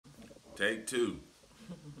Take two.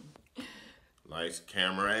 Lights,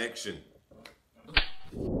 camera, action.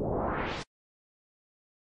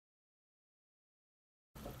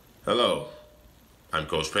 Hello, I'm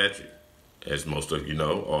Coach Patrick. As most of you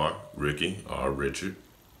know, are Ricky, or Richard,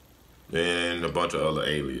 and a bunch of other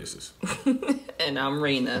aliases. And I'm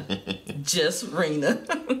Reena. Just Reena.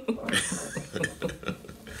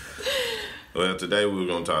 Well, today we're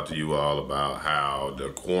going to talk to you all about how the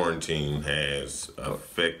quarantine has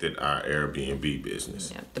affected our Airbnb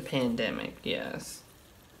business. Yeah, the pandemic, yes.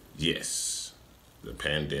 Yes, the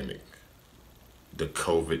pandemic, the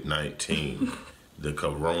COVID-19, the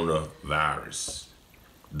coronavirus,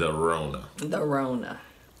 the Rona. The Rona.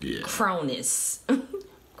 Yeah. Cronus.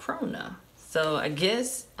 Corona. So I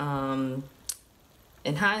guess in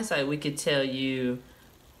hindsight, we could tell you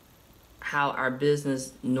how our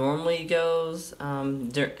business normally goes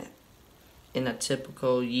in a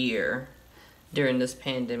typical year during this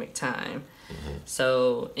pandemic time. Mm-hmm.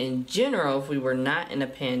 So in general, if we were not in a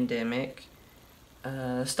pandemic,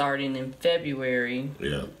 starting in February.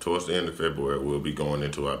 Yeah, towards the end of February, we'll be going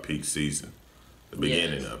into our peak season, the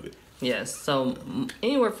beginning of it. Yes, so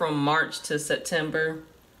anywhere from March to September.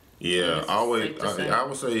 Yeah, I would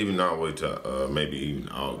say even all the way to maybe even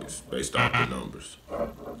August, based off the numbers.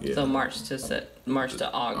 Yeah. So March to August.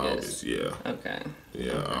 August, yeah. Okay.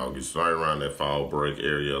 Yeah, August, right around that fall break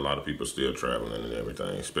area. A lot of people still traveling and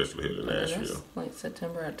everything, especially here in Nashville. That's like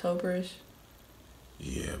September, October-ish.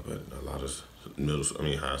 Yeah, but a lot of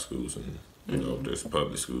high schools and you know, there's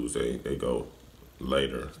public schools. They go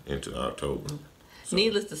later into October. So.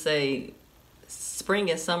 Needless to say,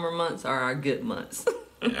 spring and summer months are our good months.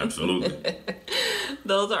 Absolutely.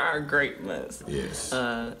 Those are our great months. Yes.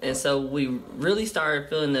 And so we really started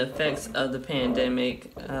feeling the effects of the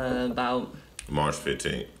pandemic about March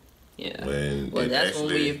 15th. Yeah. That's when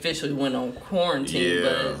we officially went on quarantine.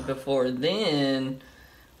 Yeah. But before then,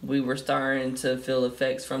 we were starting to feel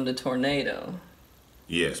effects from the tornado.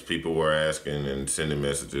 Yes, people were asking and sending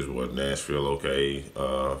messages, was Nashville okay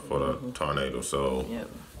for the tornado? So,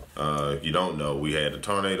 if you don't know, we had a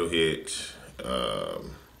tornado hit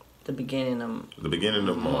the beginning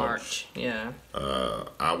of March. Yeah.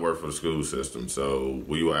 I work for the school system, so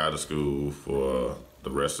we were out of school for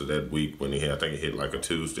the rest of that week when I think it hit like a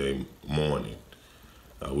Tuesday morning.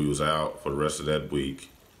 We was out for the rest of that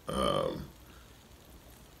week.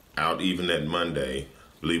 Out even that Monday.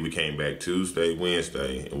 I believe we came back Tuesday,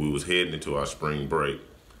 Wednesday, and we was heading into our spring break.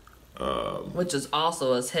 Which is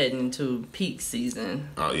also us heading into peak season.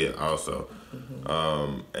 Oh, yeah, also.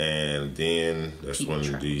 And then that's when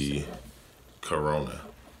the corona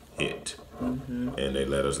hit. And they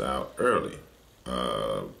let us out early.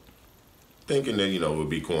 Thinking that, we'd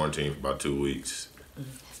be quarantined for about 2 weeks.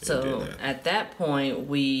 So at that point,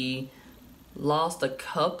 we lost a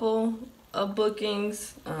couple of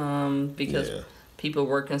bookings because people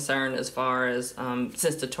were concerned as far as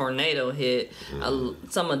since the tornado hit,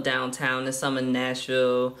 some of downtown and some in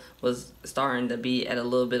Nashville was starting to be at a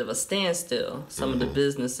little bit of a standstill. Some of the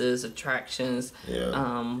businesses, attractions,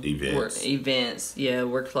 events,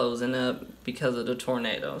 were closing up because of the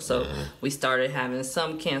tornado. So we started having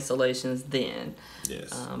some cancellations then.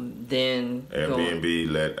 Yes. Then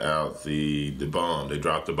Airbnb let out the bomb. They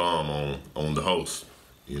dropped the bomb on the host.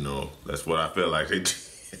 That's what I feel like they did.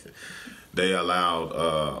 They allowed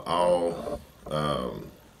all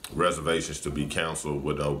reservations to be canceled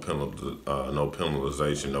with no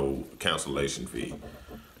penalization, no cancellation fee.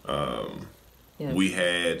 We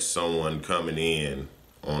had someone coming in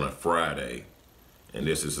on a Friday, and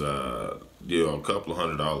this is a couple of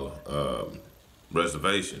 $100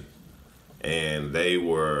 reservation, and they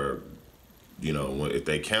were, if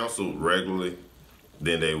they canceled regularly,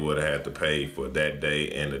 then they would have had to pay for that day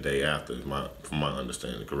and the day after, from my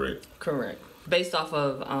understanding, correct? Correct. Based off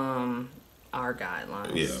of our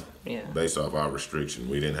guidelines. Yeah. Based off our restriction.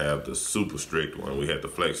 We didn't have the super strict one. We had the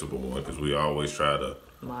flexible one because we always try to...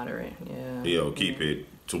 moderate, keep it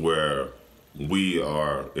to where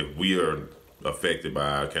if we are affected by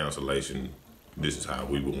our cancellation, this is how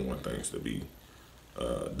we would want things to be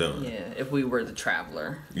done. Yeah, if we were the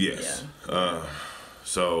traveler. Yes. Yeah.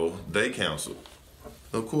 So they canceled.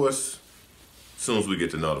 Of course, as soon as we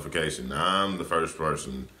get the notification, I'm the first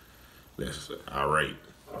person that's irate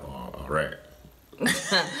or irate.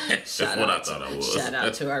 That's what I thought I was. Shout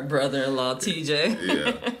out to our brother-in-law, TJ.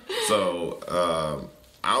 Yeah. So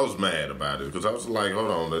I was mad about it because I was like,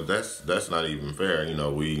 hold on, that's not even fair. And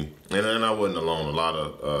I wasn't alone. A lot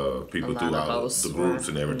of people throughout the groups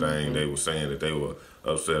and everything, they were saying that they were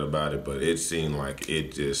upset about it, but it seemed like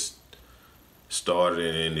it just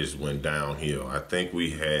started and just went downhill. I think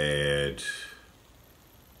we had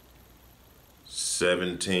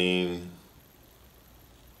 17.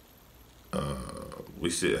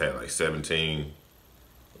 We still had like 17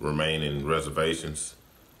 remaining reservations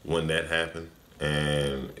when that happened,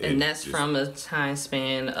 and that's from a time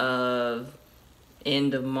span of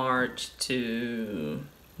end of March to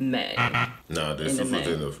May. No, this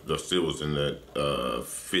was still was in the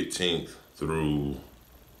 15th through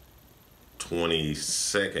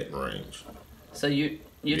 22nd range. So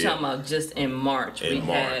you're talking about just in March. In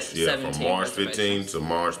March, had 17 from March 15th to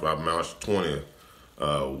by March 20th,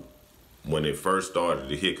 when it first started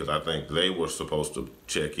to hit, because I think they were supposed to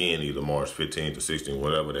check in either March 15th or 16th,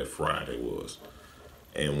 whatever that Friday was.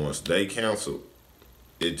 And once they canceled,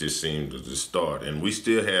 it just seemed to just start. And we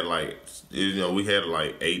still had we had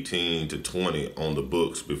like 18 to 20 on the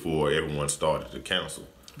books before everyone started to cancel.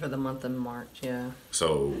 For the month of March, yeah.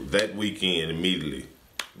 So that weekend immediately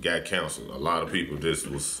got canceled. A lot of people they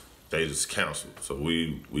just canceled. So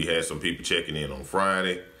we had some people checking in on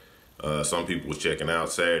Friday. Some people was checking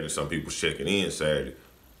out Saturday. Some people was checking in Saturday.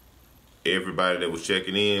 Everybody that was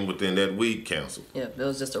checking in within that week canceled. Yeah, it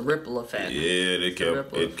was just a ripple effect. Yeah, it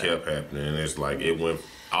kept happening. It's like it went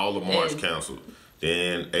all of March canceled.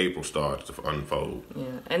 Then April started to unfold. Yeah,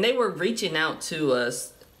 and they were reaching out to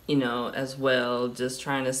us, as well, just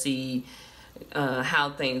trying to see how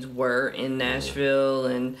things were in Nashville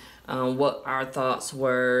and what our thoughts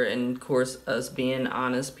were. And of course, us being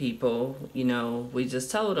honest people, we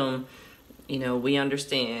just told them, we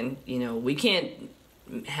understand, we can't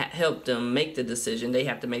help them make the decision. They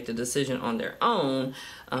have to make the decision on their own,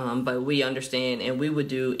 but we understand, and we would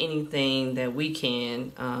do anything that we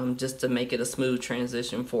can just to make it a smooth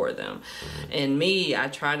transition for them. And me, I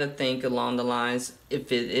try to think along the lines,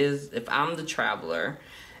 if I'm the traveler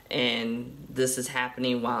and this is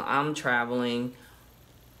happening while I'm traveling,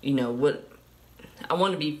 what I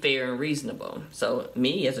want to be fair and reasonable. So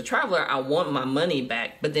me as a traveler, I want my money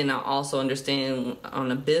back, but then I also understand on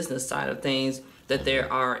the business side of things that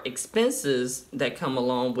there are expenses that come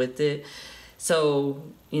along with it. So,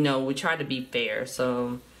 we try to be fair.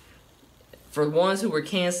 So for ones who were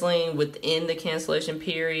canceling within the cancellation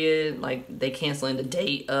period, like they canceling the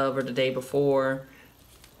date of or the day before,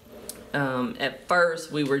 at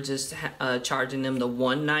first we were just charging them the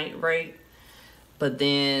one night rate. But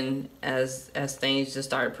then as things just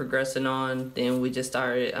started progressing on, then we just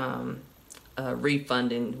started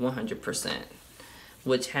refunding 100%.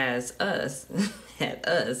 Which had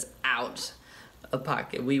us out of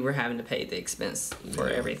pocket. We were having to pay the expense for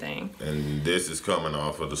everything. And this is coming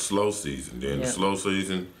off of the slow season. Then the slow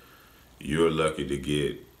season, you're lucky to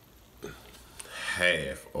get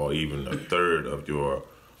half or even a third of your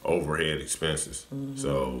overhead expenses.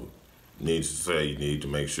 So, needs to say, you need to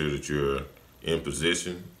make sure that you're in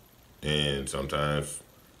position. And sometimes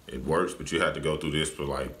it works, but you have to go through this for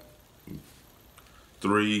like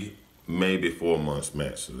 3, maybe 4 months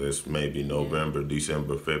max. So that's maybe November,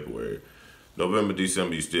 December, February. November,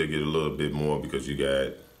 December, you still get a little bit more because you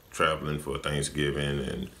got traveling for Thanksgiving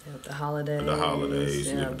and the holidays,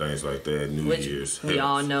 and different things like that. New Year's. We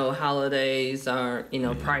all know holidays are,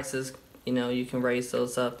 prices. You can raise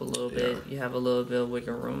those up a little bit. You have a little bit of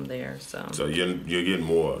wiggle room there. So you're getting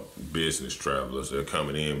more business travelers. They're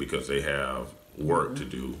coming in because they have work to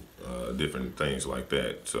do. Different things like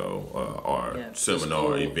that. So, our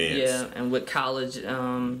seminar events. Yeah, and with college,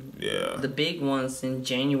 the big ones in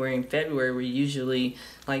January and February were usually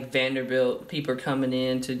like Vanderbilt. People are coming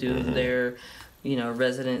in to do their,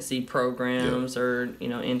 residency programs or,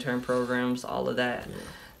 intern programs, all of that.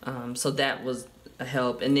 So that was a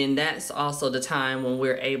help. And then that's also the time when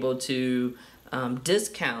we're able to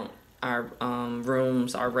discount our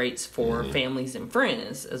rooms, our rates for families and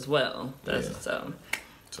friends as well.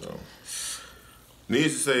 So,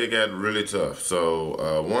 needless to say, it got really tough.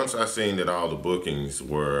 So, once I seen that all the bookings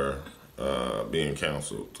were being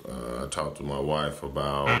canceled, I talked to my wife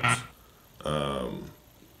about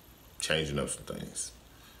changing up some things.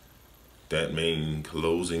 That means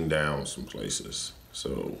closing down some places.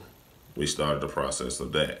 So, we started the process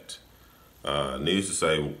of that. Needless to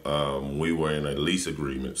say, we were in a lease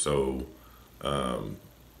agreement. So,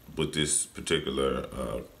 with this particular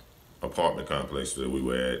apartment complex that we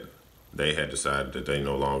were at, they had decided that they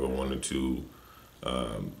no longer wanted to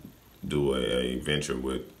do a venture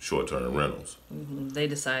with short-term rentals. They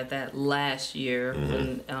decided that last year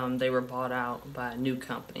when they were bought out by a new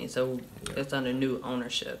company. So it's under new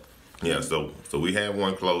ownership. Yeah, so we had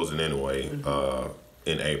one closing anyway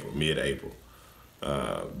in April, mid-April.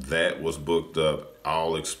 That was booked up,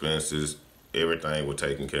 all expenses, everything was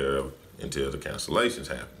taken care of until the cancellations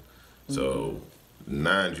happened. So,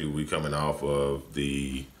 mind you, we coming off of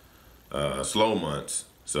the slow months,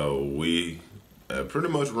 so we pretty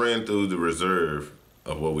much ran through the reserve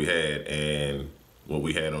of what we had, and what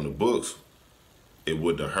we had on the books, it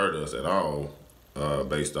wouldn't have hurt us at all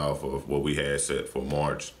based off of what we had set for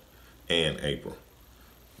March and April.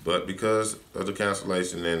 But because of the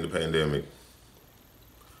cancellation and the pandemic,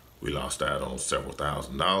 we lost out on several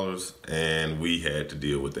 $1,000s, and we had to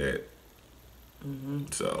deal with that.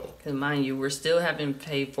 So, because mind you, we're still having to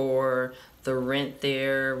pay for the rent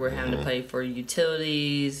there. We're having to pay for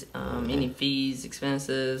utilities, any fees,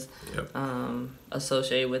 expenses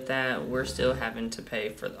associated with that. We're still having to pay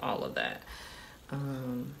for all of that.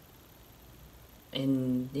 And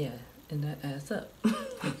that adds up.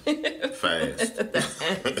 Fast.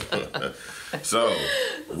 So,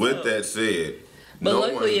 with that said, but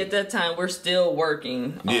luckily at that time we're still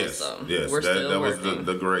working. Also. Yes. We're that was working.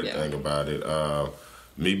 the great thing about it.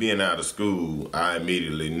 Me being out of school, I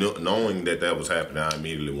immediately knowing that was happening, I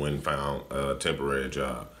immediately went and found a temporary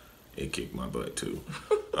job. It kicked my butt too.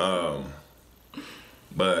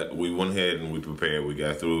 But we went ahead and we prepared. We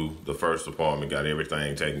got through the first apartment, got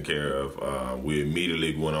everything taken care of. We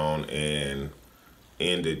immediately went on and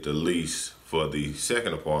ended the lease for the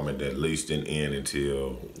second apartment. That lease didn't end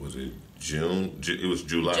until, was it June? It was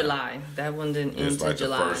July. July. That one didn't end until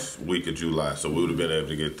July. The first week of July. So we would have been able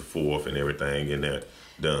to get the 4th and everything in there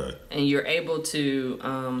done. And you're able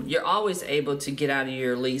to, you're always able to get out of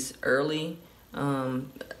your lease early.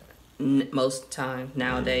 Most time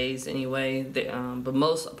nowadays anyway, but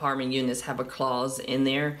most apartment units have a clause in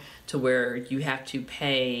there to where you have to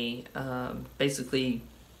pay basically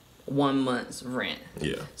 1 month's rent.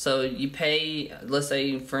 Yeah. So you pay, let's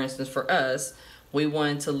say for instance for us, we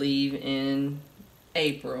wanted to leave in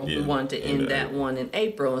April. We wanted to end that one in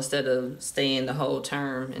April instead of staying the whole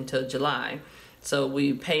term until July. So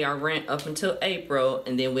we pay our rent up until April,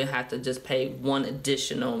 and then we'll have to just pay 1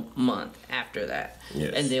 additional month after that.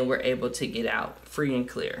 Yes. And then we're able to get out free and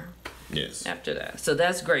clear. Yes. After that. So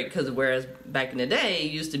that's great, because whereas back in the day,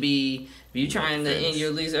 it used to be, if you're trying to end your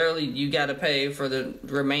lease early, you got to pay for the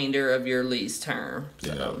remainder of your lease term.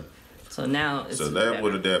 So now it's that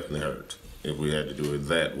would have definitely hurt if we had to do it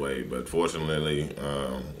that way. But fortunately,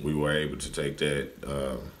 we were able to take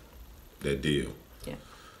that deal. Yeah.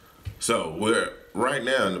 So we're right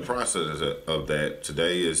now in the process of that.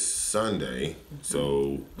 Today is Sunday,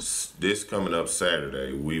 so this coming up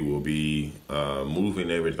Saturday, we will be moving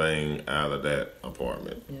everything out of that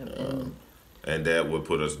apartment, and that would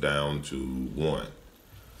put us down to 1.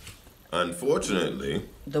 Unfortunately,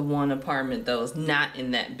 the one apartment though is not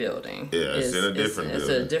in that building. Yeah, it's in a different building. It's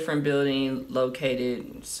a different building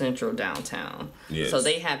located central downtown. Yes. So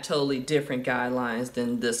they have totally different guidelines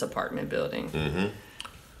than this apartment building.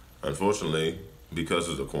 Unfortunately, because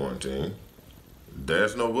of the quarantine,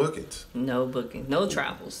 there's no bookings. No booking, no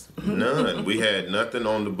travels. None. We had nothing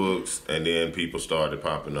on the books, and then people started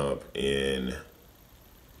popping up in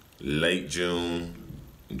late June,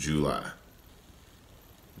 July.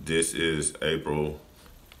 This is April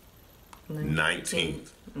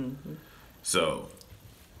 19th. So,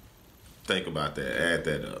 think about that. Add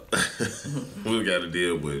that up. We got to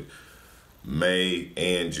deal with May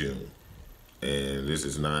and June. And this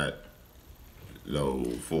is not,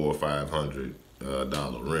 $400 or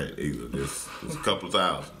 $500 rent either. This is a couple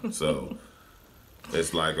thousand. So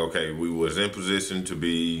it's like, okay, we was in position to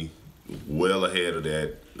be well ahead of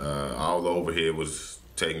that. All the overhead was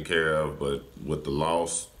taken care of, but with the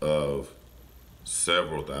loss of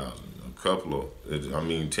several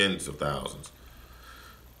thousand, tens of thousands,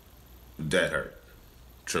 that hurt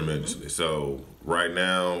tremendously. So right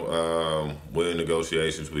now, we're in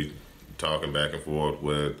negotiations. We talking back and forth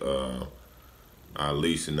with our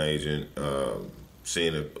leasing agent,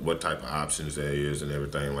 seeing what type of options there is and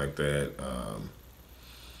everything like that.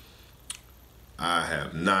 I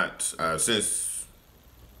have not, since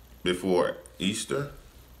before Easter,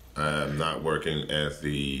 I am not working at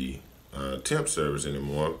the temp service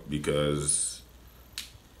anymore, because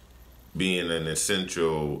being an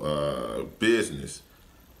essential business,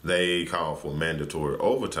 they call for mandatory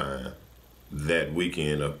overtime that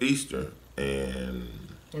weekend of Easter, and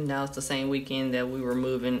that was the same weekend that we were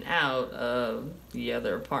moving out of the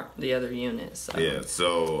other unit.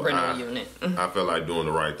 So rental unit. I felt like doing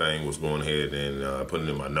the right thing was going ahead and putting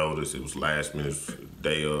in my notice. It was last minute,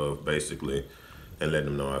 day of basically, and letting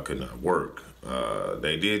them know I could not work.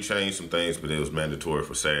 They did change some things, but it was mandatory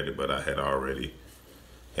for Saturday. But I had already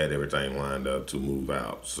had everything lined up to move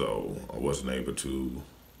out, so I wasn't able to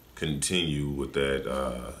continue with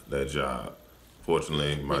that job.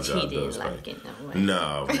 Fortunately, my job does pay.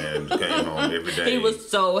 No, man, came home every day. He was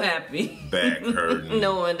so happy. Back hurting.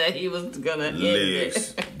 Knowing that he was gonna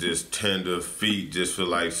legs just tender feet. Just feel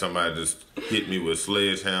like somebody just hit me with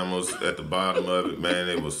sledgehammers at the bottom of it. Man,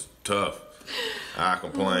 it was tough. I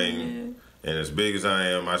complained. And as big as I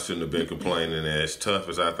am, I shouldn't have been complaining. And as tough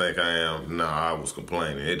as I think I am, no, I was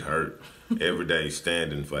complaining. It hurt every day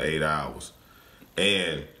standing for 8 hours.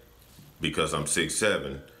 And because I'm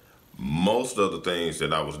 6'7", most of the things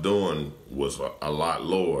that I was doing was a lot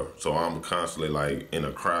lower. So I'm constantly like in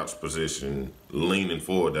a crouched position, leaning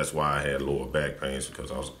forward. That's why I had lower back pains, because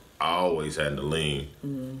I always had to lean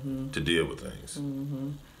to deal with things.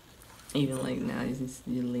 Even like now,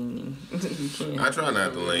 you're leaning. You can't. I try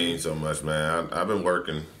not to lean so much, man. I've been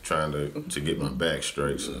working trying to get my back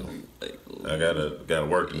straight, so I gotta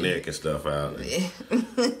work the neck and stuff out.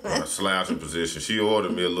 My slouching position. She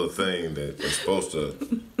ordered me a little thing that's supposed to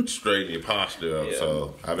straighten your posture up.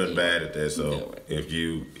 So I've been bad at that. So if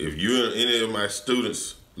you and any of my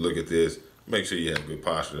students look at this, make sure you have good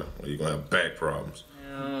posture, or you're gonna have back problems.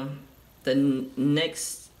 The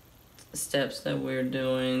next steps that we're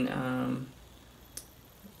doing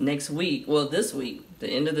next week, this week, the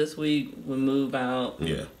end of this week, we move out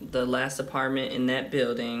the last apartment in that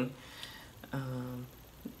building.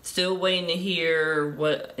 Still waiting to hear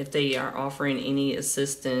if they are offering any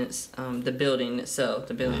assistance. The building itself,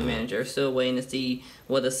 the building manager, still waiting to see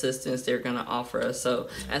what assistance they're going to offer us. So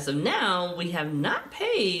as of now, we have not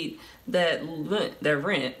paid that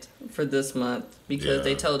rent for this month because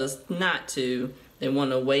they told us not to. They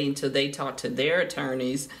want to wait until they talk to their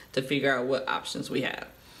attorneys to figure out what options we have.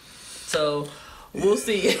 So we'll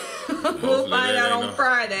see. We'll find out on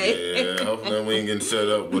Friday. Yeah, hopefully we ain't getting set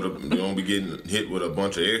up we won't be getting hit with a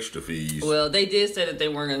bunch of extra fees. Well, they did say that they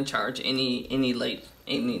weren't going to charge any late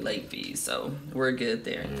fees, so we're good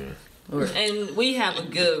there. And we have a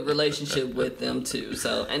good relationship with them too.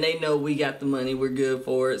 So, and they know we got the money, we're good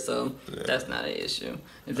for it. So that's not an issue.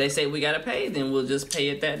 If they say we got to pay, then we'll just pay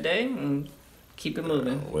it that day and keep it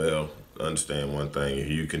moving. Well, understand one thing. If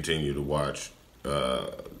you continue to watch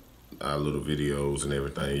our little videos and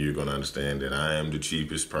everything, you're going to understand that I am the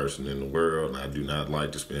cheapest person in the world, and I do not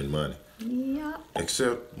like to spend money. Yeah.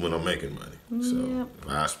 Except when I'm making money. So if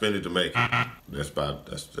I spend it to make it,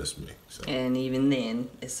 that's me. So. And even then,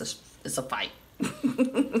 it's a fight.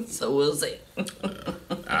 So we'll see.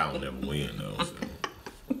 I don't ever win though. So.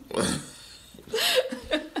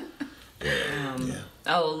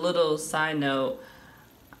 Oh, little side note.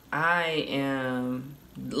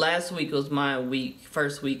 Last week was my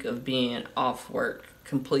first week of being off work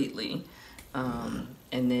completely. And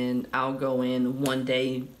then I'll go in one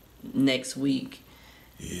day next week.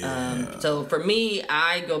 So for me,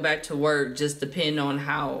 I go back to work just depending on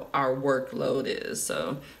how our workload is.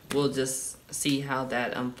 So we'll just see how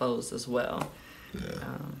that unfolds as well.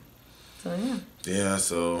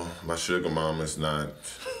 So my sugar mom is not...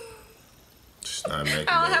 She's not making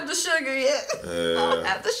I don't have the sugar yet. I don't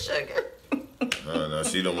have the sugar. No,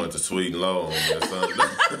 she don't want the sweet and low on that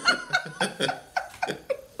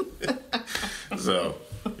something. So,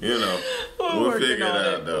 we'll figure it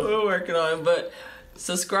out though. We're working on it, but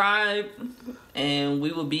subscribe and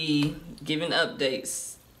we will be giving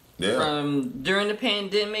updates from during the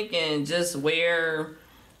pandemic and just where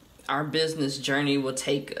our business journey will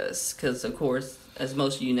take us. Because of course, as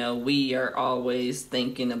most of you know, we are always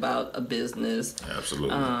thinking about a business.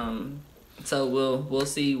 Absolutely. So we'll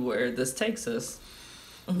see where this takes us.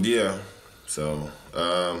 Yeah. So,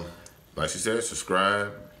 like she said,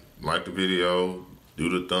 subscribe, like the video, do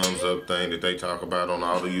the thumbs up thing that they talk about on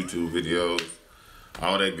all the YouTube videos,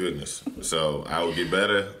 all that goodness. So I will get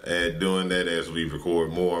better at doing that as we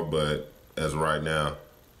record more, but as of right now,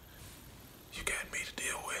 you got me to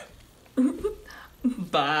deal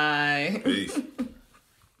with. Bye. Peace.